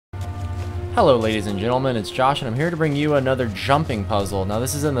Hello ladies and gentlemen, it's Josh and I'm here to bring you another jumping puzzle. Now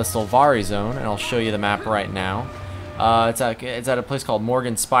this is in the Sylvari zone and I'll show you the map right now. It's at a place called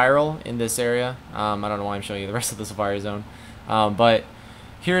Morgan Spiral in this area. I don't know why I'm showing you the rest of the Sylvari zone. But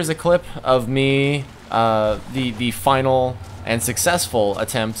here's a clip of me, the final and successful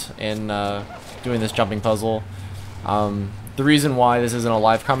attempt in doing this jumping puzzle. The reason why this isn't a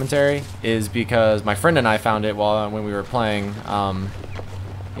live commentary is because my friend and I found it when we were playing.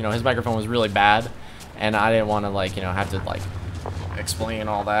 You know, his microphone was really bad, and I didn't want to have to explain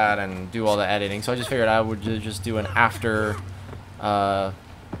all that and do all the editing. So I just figured I would just do an after, I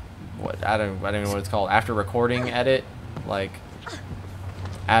don't know what it's called, after recording edit, like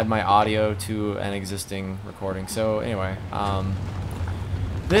add my audio to an existing recording. So anyway,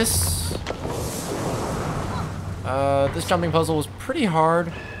 this jumping puzzle was pretty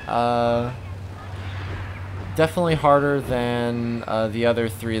hard. Definitely harder than the other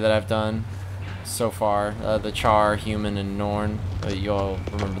three that I've done so far. The Char, Human, and Norn. You'll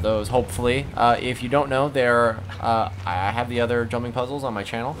remember those, hopefully. If you don't know, I have the other jumping puzzles on my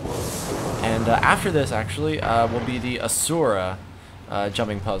channel. And after this, actually, will be the Asura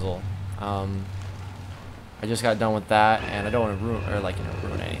jumping puzzle. I just got done with that, and I don't want to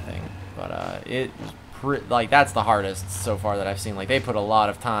ruin anything. But that's the hardest so far that I've seen. Like, they put a lot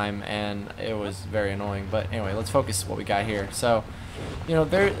of time and it was very annoying. But anyway, let's focus what we got here. So, you know,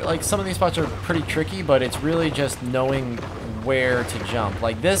 some of these spots are pretty tricky, but it's really just knowing where to jump.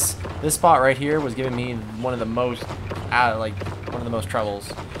 Like this spot right here was giving me one of the most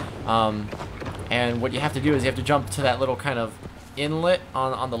troubles. And what you have to do is you have to jump to that little kind of inlet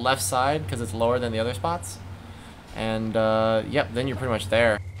on the left side because it's lower than the other spots. And yep, then you're pretty much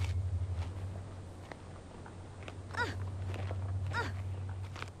there.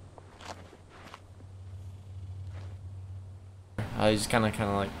 You just kind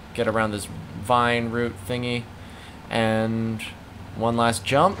of get around this vine root thingy, and one last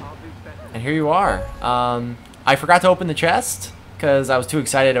jump, and here you are. I forgot to open the chest because I was too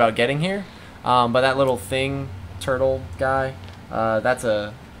excited about getting here, but that little turtle guy, that's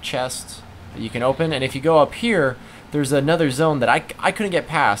a chest that you can open, and if you go up here, there's another zone that I couldn't get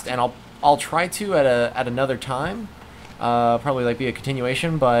past, and I'll try to at another time, probably be a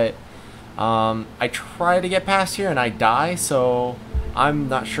continuation, but I try to get past here and I die, so I'm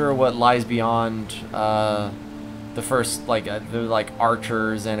not sure what lies beyond the first, the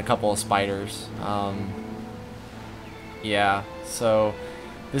archers and a couple of spiders. Yeah, so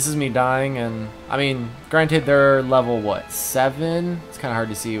this is me dying, and I mean, granted, they're level, what, 7? It's kind of hard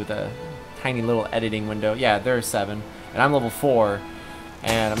to see with a tiny little editing window. Yeah, they're 7, and I'm level 4,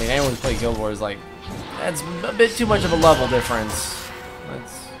 and I mean, anyone who's played Guild Wars, that's a bit too much of a level difference.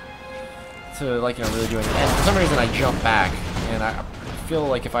 To really doing it. And for some reason I jump back, and I feel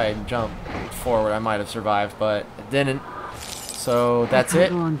like if I jump forward I might have survived, but it didn't. So that's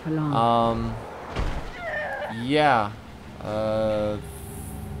it. Yeah.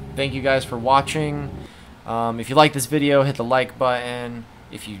 Thank you guys for watching. If you like this video, hit the like button.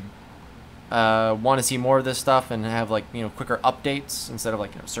 If you want to see more of this stuff and have quicker updates instead of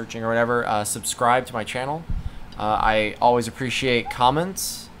searching or whatever, subscribe to my channel. I always appreciate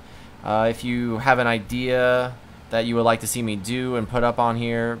comments. If you have an idea that you would like to see me do and put up on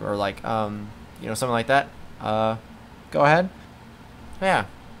here, or you know, something like that, go ahead. Yeah.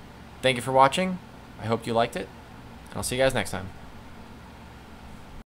 Thank you for watching. I hope you liked it, and I'll see you guys next time.